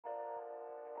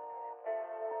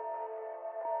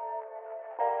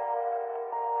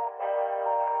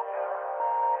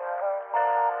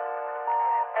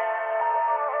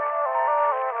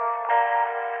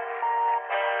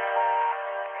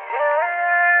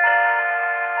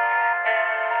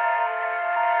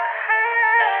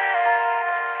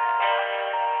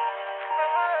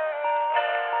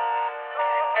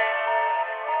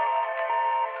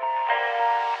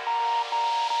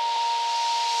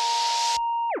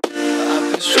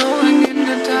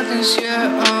the darkness,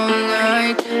 yeah, all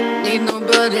night. Need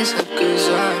nobody's help cause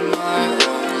I'm my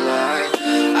own light.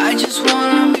 I just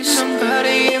wanna be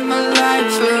somebody in my life.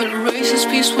 But the race is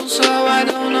peaceful, so I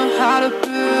don't know how to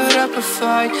put up a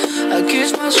fight.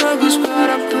 Against my struggles, but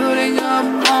I'm putting up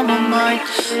all my might.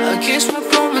 Against my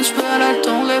problems, but I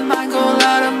don't let mine go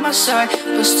out of my sight.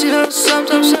 But still,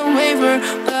 sometimes I waver,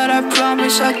 but I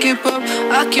promise I keep up.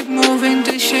 I keep moving,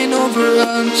 this ain't over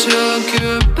until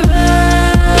goodbye.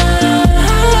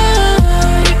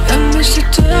 I miss the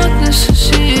darkness, I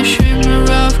see a shimmer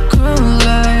of cool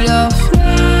light. I'll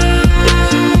fly,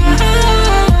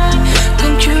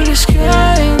 come to the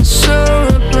sky and soar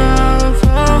above.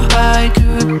 Oh, high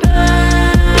goodbye.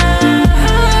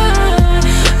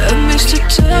 I miss the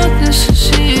darkness, I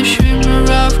see a shimmer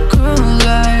of cool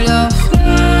light. I'll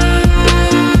fly,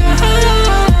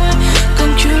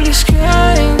 come to the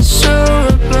sky and soar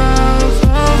above.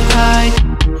 Oh, high.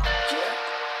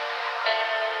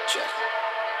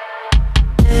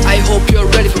 I hope you're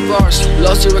ready for bars.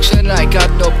 Lost direction, I got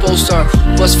no poster.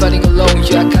 Was fighting alone,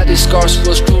 yeah, I got these scars.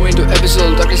 Was growing to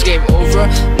episode, darkness game over.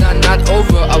 Nah, not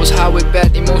over, I was high with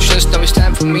bad emotions. Now it's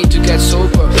time for me to get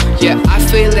sober. Yeah, I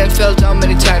failed and fell down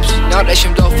many times. Not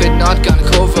ashamed of it, not gonna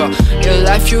cover. In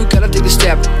life you gotta take the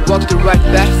step. Walk the right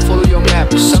path, follow your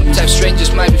map. Sometimes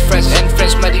strangers might be friends, and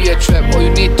friends might be a trap. All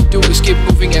you need to do is keep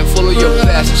moving and follow your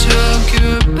path.